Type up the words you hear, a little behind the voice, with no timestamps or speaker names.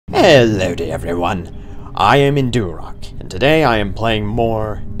Hello to everyone, I am Indurok, and today I am playing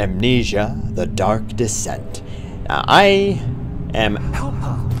more Amnesia, The Dark Descent. Now, I am... Help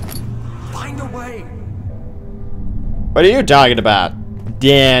her! Find a way! What are you talking about,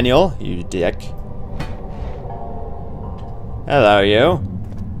 Daniel, you dick? Hello, you.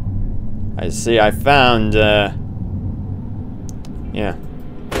 I see I found, yeah.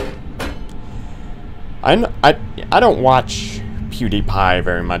 I don't watch PewDiePie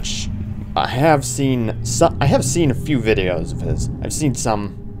very much. I have seen a few videos of his. I've seen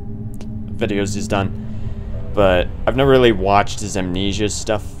some videos he's done, but I've never really watched his Amnesia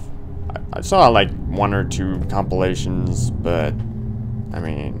stuff. I saw like 1 or 2 compilations, but I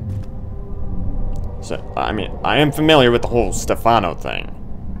mean, I am familiar with the whole Stefano thing.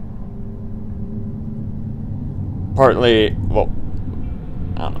 Partly, well,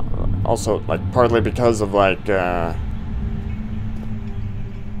 I don't know. Also, like, partly because of, like,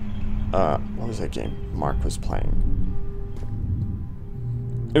 what was that game Mark was playing?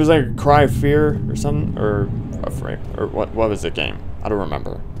 It was like Cry of Fear or something, or Afraid, or what was the game? I don't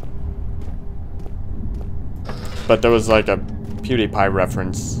remember. But there was, like, a PewDiePie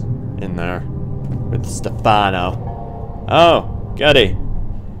reference in there with Stefano. Oh, goody.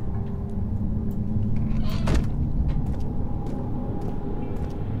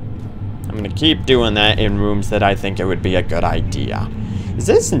 I'm gonna keep doing that in rooms that I think it would be a good idea. Is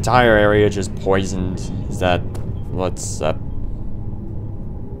this entire area just poisoned? Is that what's up?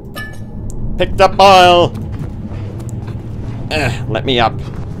 Picked up oil! Let me up.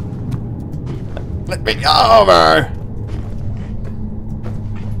 Let me over!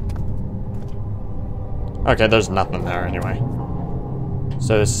 Okay, there's nothing there anyway.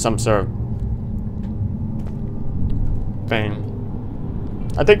 So there's some sort of thing.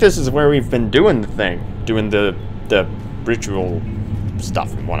 I think this is where we've been doing the thing. Doing the ritual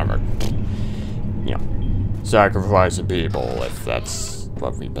stuff and whatever. You know, sacrificing people, if that's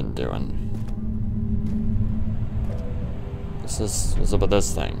what we've been doing. What's up with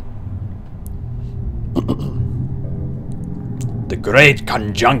this thing? The great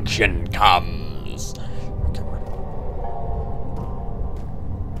conjunction comes. Okay,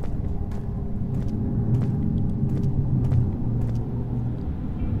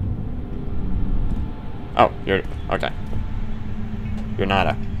 oh, you're okay. You're not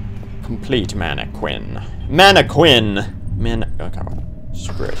a complete mannequin. Mannequin! Okay,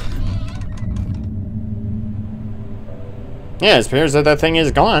 screw it. Yeah, it appears that thing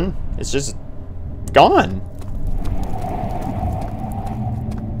is gone. It's just gone.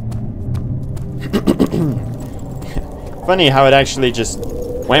 Funny how it actually just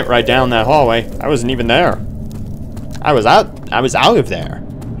went right down that hallway. I wasn't even there. I was out of there.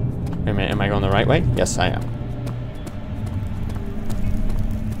 Am I going the right way? Yes, I am.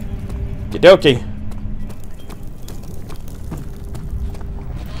 Okie dokie.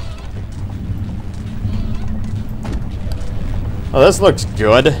 Oh, this looks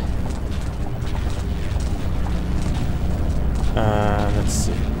good. Let's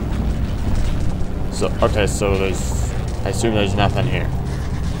see. So, okay, so I assume there's nothing here.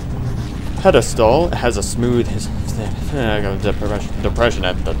 Pedestal has a smooth depression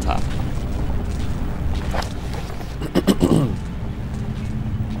at the top.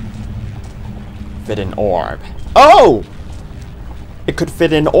 Fit an orb. Oh! It could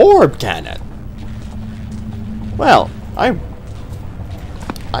fit an orb, can it? Well, I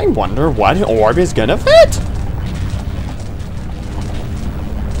wonder what orb is gonna fit.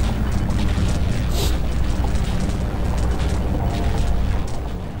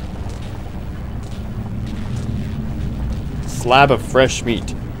 Slab of fresh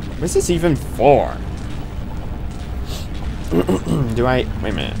meat. What's this even for? Do I... Wait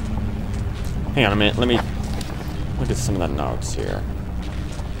a minute. Hang on a minute. Let me look at some of the notes here.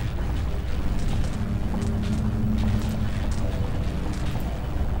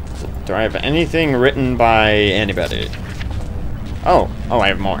 So, do I have anything written by anybody? Oh, I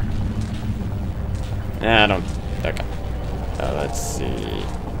have more. Nah, I don't... Okay. Let's see...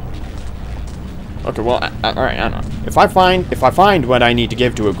 Okay, well, alright, I don't know. If I find what I need to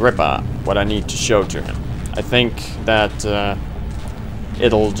give to Agrippa, what I need to show to him, I think that,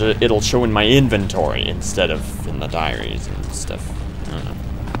 it'll show in my inventory instead of in the diaries and stuff.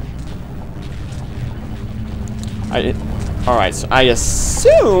 I don't know. Alright, so I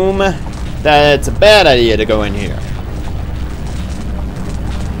assume that it's a bad idea to go in here.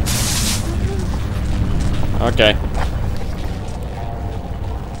 Okay.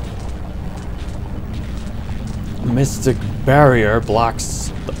 A mystic barrier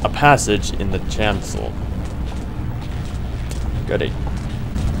blocks a passage in the chancel. Goody.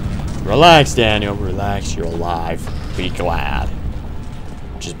 Relax, Daniel. Relax. You're alive. Be glad.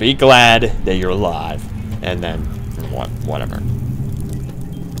 Just be glad that you're alive. And then, whatever.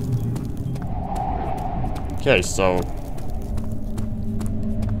 Okay, so...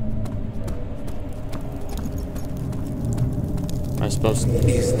 am I supposed to...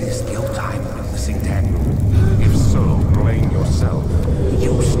 Is this your time witnessing, Daniel? If so, blame yourself.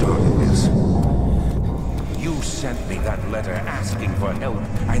 You started this. You sent me that letter asking for help,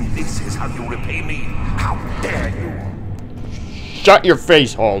 and this is how you repay me? How dare you? Shut your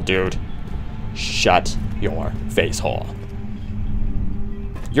face hole, dude. Shut your face hole.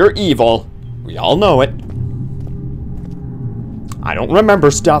 You're evil. We all know it. I don't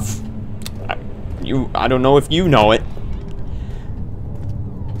remember stuff. I don't know if you know it.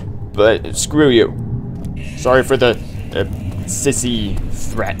 But screw you. Sorry for the sissy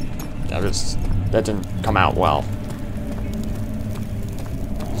threat. That didn't come out well.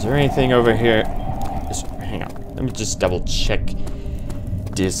 Is there anything over here? Hang on. Let me just double check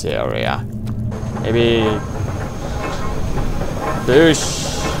this area. Maybe...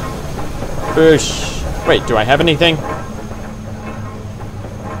 Bush. Bush. Wait, do I have anything?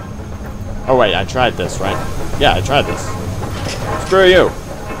 Oh wait, I tried this, right? Yeah, I tried this. Screw you.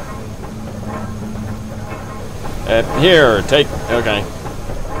 Here, take... Okay.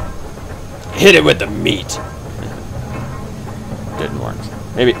 Hit it with the meat. Didn't work.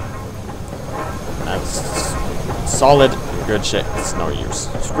 Maybe... That's solid, good shit. It's no use.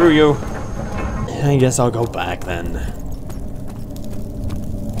 Screw you. I guess I'll go back then.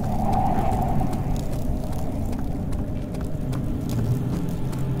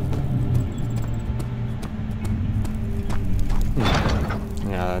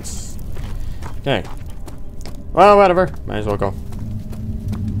 Yeah, that's... Okay. Well, whatever. Might as well go.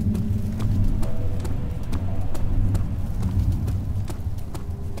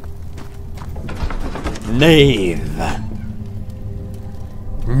 Knave.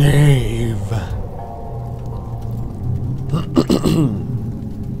 Knave.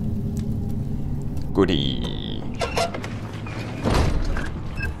 Goody.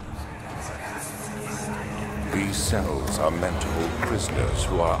 These cells are meant to hold prisoners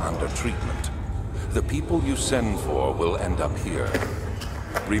who are under treatment. The people you send for will end up here.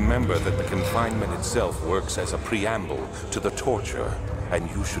 Remember that the confinement itself works as a preamble to the torture, and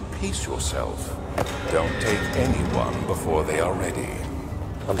you should pace yourself. Don't take anyone before they are ready.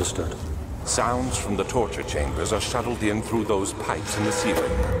 Understood. Sounds from the torture chambers are shuttled in through those pipes in the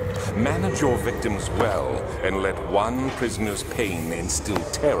ceiling. Manage your victims well, and let one prisoner's pain instill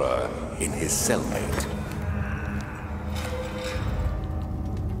terror in his cellmate.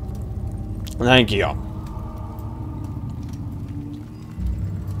 Thank you.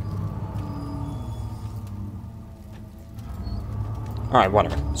 Alright,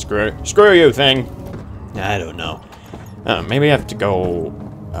 whatever. Screw you, thing. I don't know. Maybe I have to go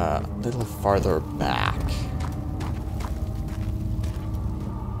a little farther back.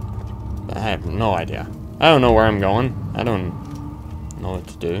 I have no idea. I don't know where I'm going. I don't know what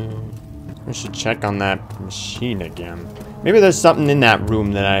to do. I should check on that machine again. Maybe there's something in that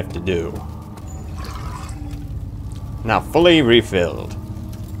room that I have to do. Now fully refilled.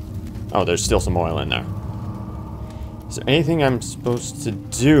 Oh, there's still some oil in there. Is there anything I'm supposed to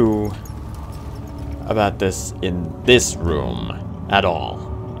do about this in this room at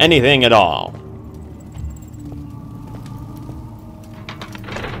all? Anything at all?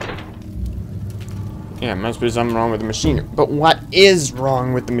 Yeah, must be something wrong with the machinery. But what is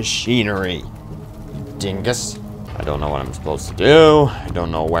wrong with the machinery? Dingus. I don't know what I'm supposed to do. I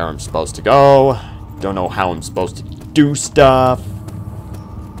don't know where I'm supposed to go. Don't know how I'm supposed to do stuff.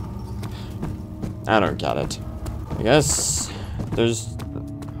 I don't get it. I guess there's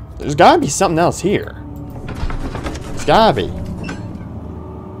gotta be something else here. There's gotta be.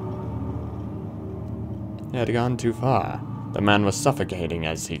 He had gone too far. The man was suffocating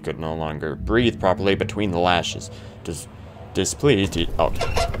as he could no longer breathe properly between the lashes. Displeased, he... Oh.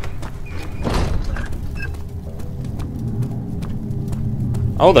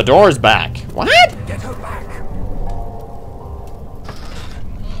 Oh, the door's back. What? Get her back.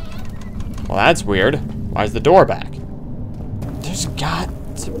 Well, that's weird. Why is the door back? There's got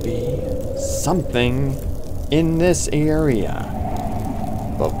to be something in this area.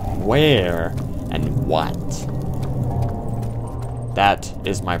 But where and what? That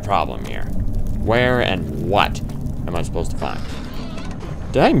is my problem here. Where and what am I supposed to find?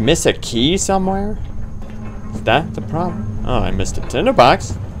 Did I miss a key somewhere? Is that the problem? Oh, I missed a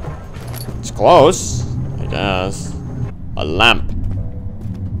tinderbox. It's close, I guess. A lamp.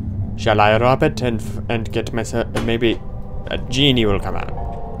 Shall I rub it and get myself... Maybe a genie will come out.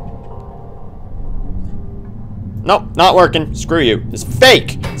 Nope, not working. Screw you. It's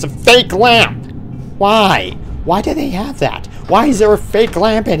fake. It's a fake lamp. Why? Why do they have that? Why is there a fake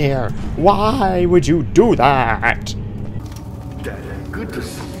lamp in here? Why would you do that? Dad, good to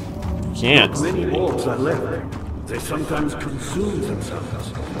see. Can't. Many orbs are left. They sometimes consume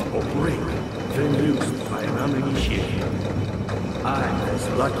themselves or break, then used by an uninitiated. I was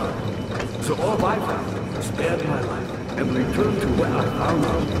lucky. So all I found spared my life and returned to where I found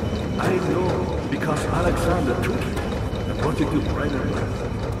it. I know because Alexander took it and wanted to bring it back.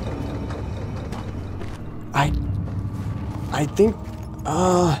 I think,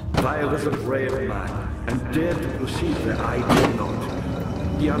 I was a brave man and dared to proceed where I did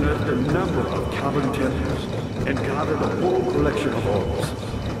not. He unearthed a number of carbon temples and gathered a whole collection of orbs.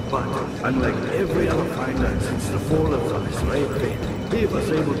 But unlike every other finder since the fall of the slave trade, he was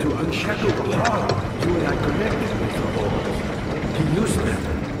able to unshackle the heart to where I connected with the orbs. He used them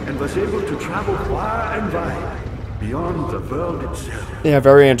and was able to travel far and wide, beyond the world itself. yeah,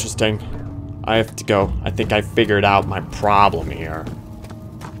 very interesting. I have to go. I think I figured out my problem here.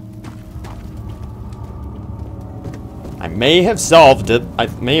 I may have solved it. I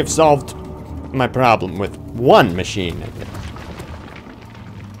may have solved my problem with one machine.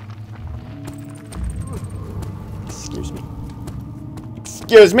 Excuse me.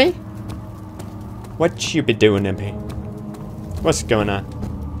 Excuse me? What you be doing, MP? What's going on?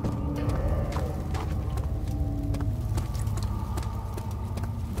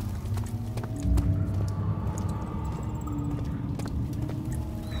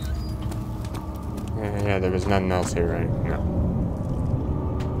 Yeah, there was nothing else here, right?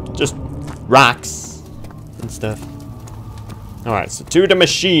 No. Just rocks and stuff. Alright, so to the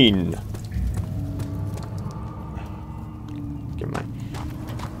machine. Get my...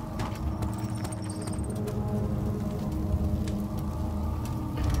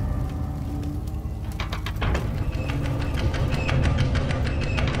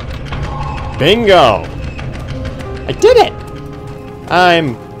 Bingo! I did it!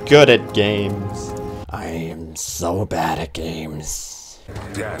 I'm good at games. I am so bad at games.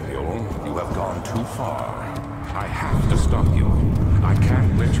 Daniel, you have gone too far. I have to stop you. I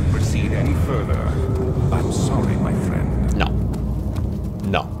can't let you proceed any further. I'm sorry, my friend. No.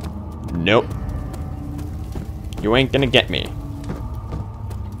 No. Nope. You ain't gonna get me.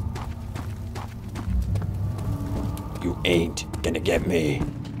 You ain't gonna get me.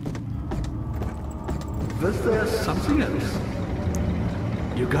 Was there something else?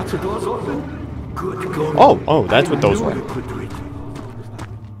 You got the doors open? Good going. Oh, that's what those were.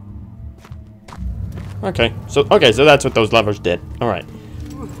 Okay, so that's what those levers did. Alright.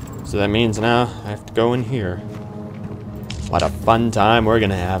 So that means now I have to go in here. What a fun time we're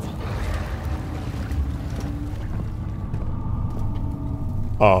gonna have.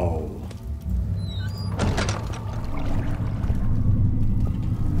 Oh.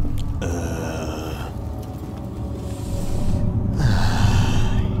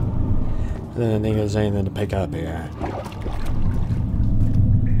 I didn't think there's anything to pick up here.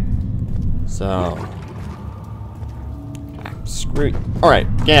 So... I'm screwed. Alright,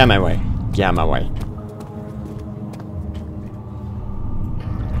 get out of my way. Get out of my way.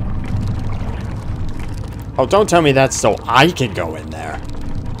 Oh, don't tell me that's so I can go in there.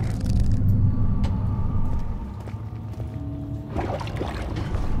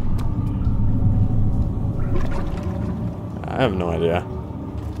 I have no idea.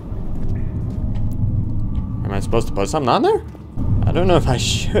 Am I supposed to put something on there? I don't know if I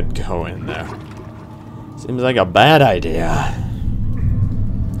should go in there. Seems like a bad idea.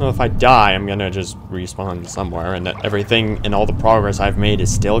 Well, if I die, I'm gonna just respawn somewhere, and that everything and all the progress I've made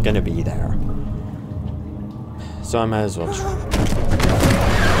is still gonna be there. So I might as well.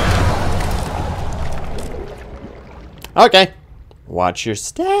 Okay. Watch your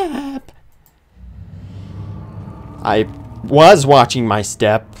step. I was watching my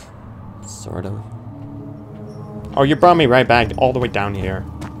step. Sort of. Oh, you brought me right back all the way down here.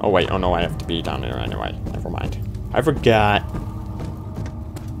 Oh, wait. Oh, no, I have to be down here anyway. Never mind. I forgot.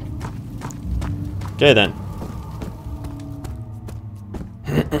 Okay, then.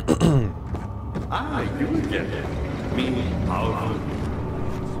 You again. Me, powerful.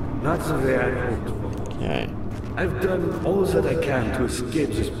 Not the way I hoped for. Okay. I've done all that I can to escape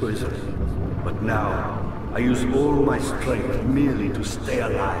this prison. But now, I use all my strength merely to stay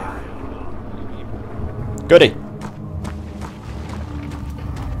alive. Goody.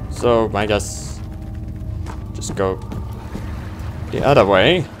 So, I guess... just go the other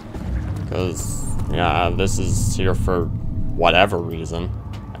way. Because, yeah, this is here for whatever reason.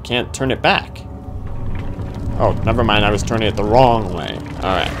 I can't turn it back. Oh, never mind. I was turning it the wrong way.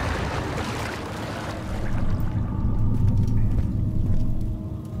 Alright.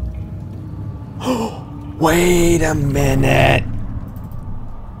 Wait a minute.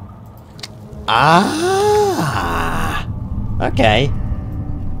 Ah. Okay.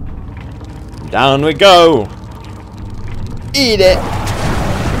 Down we go. Eat it.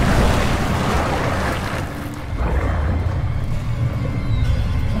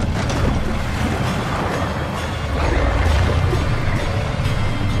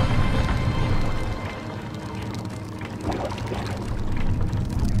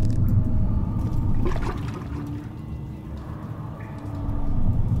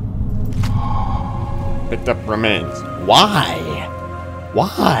 Picked up remains. Why?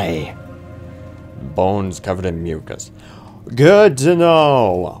 Why? Bones covered in mucus. Good to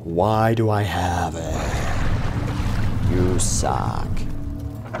know. Why do I have it? You suck.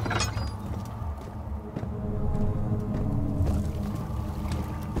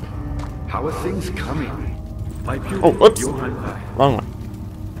 How are things coming? My beauty, Oh, whoops. Johann. Wrong way.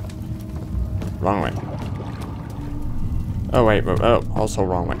 Wrong way. Oh, wait. Oh, also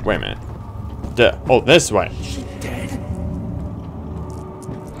wrong way. Wait a minute. Oh, this way. Is she dead?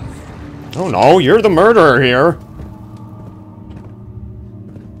 Oh no, you're the murderer here.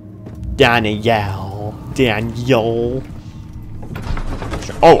 Danielle.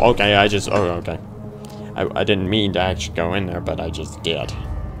 Oh, okay, okay. I didn't mean to actually go in there, but I just did.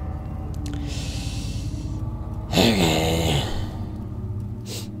 Okay.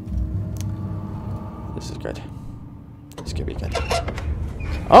 This is good. This could be good.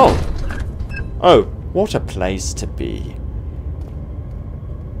 Oh! Oh, what a place to be.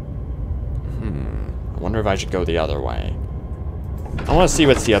 I wonder if I should go the other way. I want to see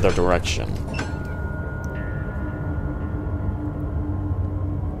what's the other direction.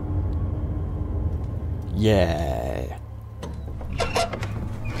 Yay.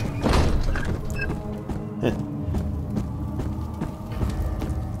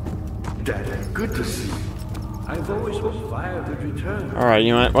 Dad, good to see you. I've always hoped fire would return. Alright,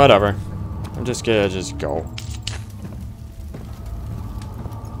 you know what? Whatever. I'm just gonna just go.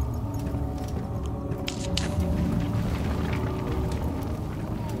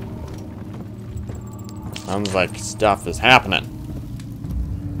 Sounds like stuff is happening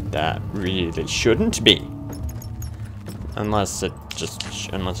that really shouldn't be. Unless it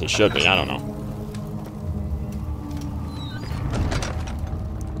should be, I don't know.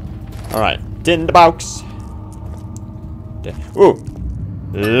 Alright, in the box. Ooh.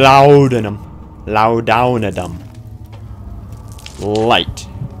 Loud in them. Loud down at them. Light.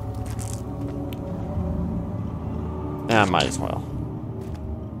 Yeah, might as well.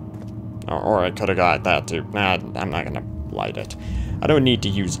 Or I could have got that too. Nah, I'm not gonna light it. I don't need to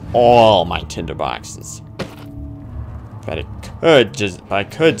use all my tinder boxes. But I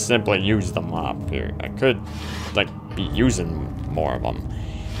could simply use them up here. I could, like, be using more of them.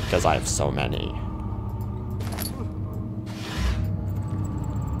 Because I have so many.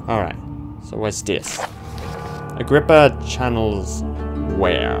 Alright. So what's this? Agrippa channels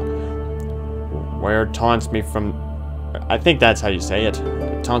where? Where taunts me from... I think that's how you say it.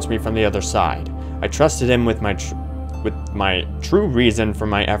 Taunts me from the other side. I trusted him with my true reason for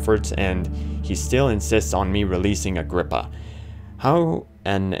my efforts, and he still insists on me releasing Agrippa. How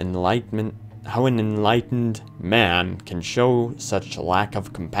an enlightened man can show such a lack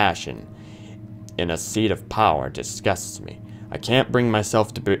of compassion in a seat of power disgusts me. I can't bring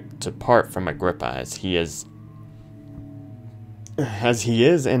myself to part from Agrippa as he is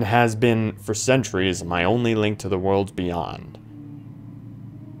and has been for centuries my only link to the worlds beyond.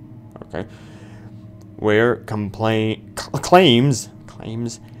 Okay. Where claims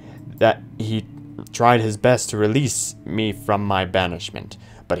that he tried his best to release me from my banishment,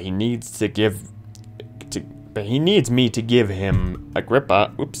 but he needs me to give him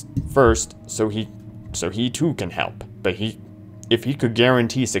Agrippa, first, so he too can help. But if he could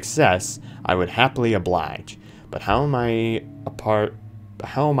guarantee success, I would happily oblige. But how am I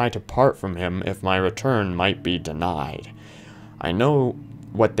to part from him if my return might be denied? I know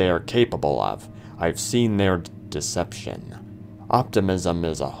what they are capable of. I've seen their deception. Optimism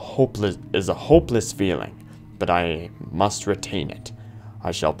is a hopeless feeling, but I must retain it.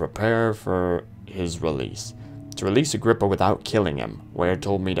 I shall prepare for his release. To release Agrippa without killing him, Ware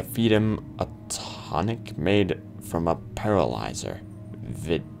told me to feed him a tonic made from a paralyzer,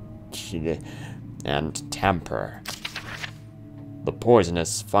 and temper. The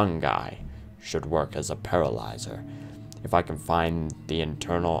poisonous fungi should work as a paralyzer. If I can find the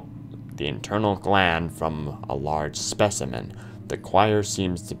internal gland from a large specimen, the choir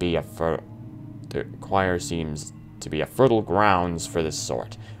seems to be a fertile grounds for this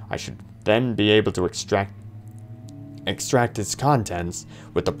sort. I should then be able to extract its contents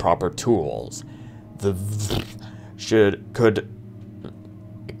with the proper tools.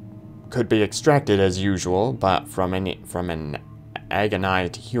 could be extracted as usual, but from an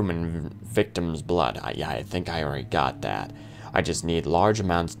agonized human victim's blood. Yeah, I think I already got that. I just need large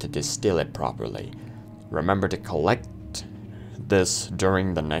amounts to distill it properly. Remember to collect this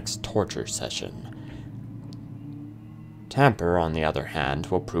during the next torture session. Tamper, on the other hand,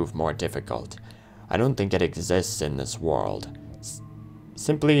 will prove more difficult. I don't think it exists in this world.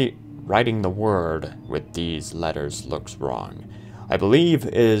 Simply writing the word with these letters looks wrong. I believe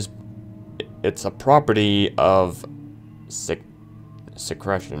it's a property of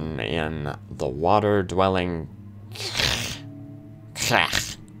secretion in the water-dwelling.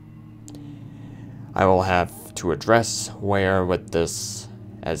 I will have to address where with this,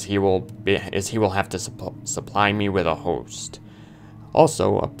 as he will have to supply me with a host.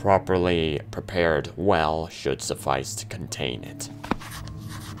 Also, a properly prepared well should suffice to contain it.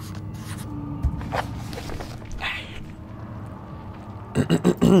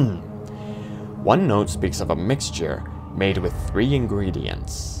 One note speaks of a mixture made with 3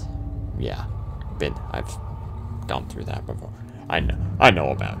 ingredients. Yeah, I've gone through that before. I know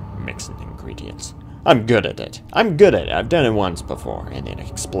about mixing ingredients. I'm good at it. I've done it once before, and it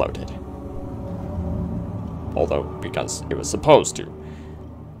exploded. Although, because it was supposed to.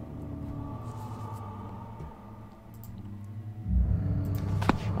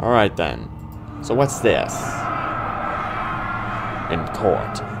 Alright then. So what's this? In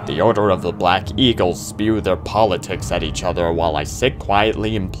court, the Order of the Black Eagles spew their politics at each other while I sit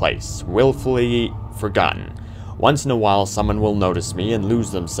quietly in place, willfully forgotten. Once in a while, someone will notice me and lose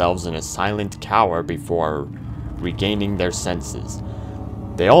themselves in a silent cower before regaining their senses.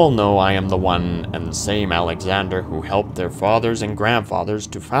 They all know I am the one and the same Alexander who helped their fathers and grandfathers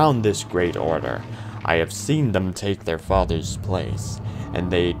to found this great order. I have seen them take their father's place,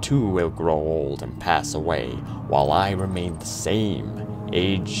 and they too will grow old and pass away, while I remain the same,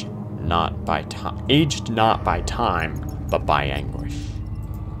 aged not by time, but by anguish.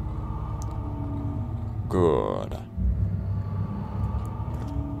 Good.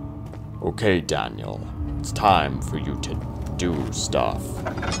 Okay, Daniel. It's time for you to do stuff.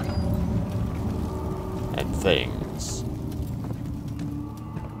 And things.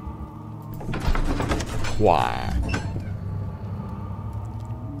 Why?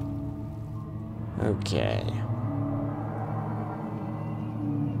 Okay.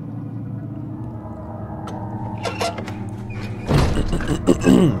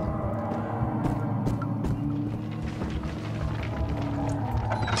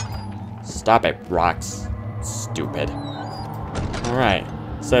 Stop it, rocks. Stupid. Alright,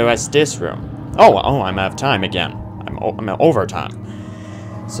 so that's this room. Oh, I'm out of time again. I'm overtime.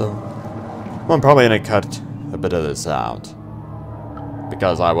 So, I'm probably gonna cut a bit of this out.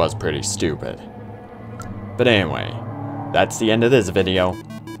 Because I was pretty stupid. But anyway, that's the end of this video.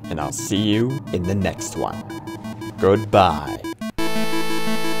 And I'll see you in the next one. Goodbye.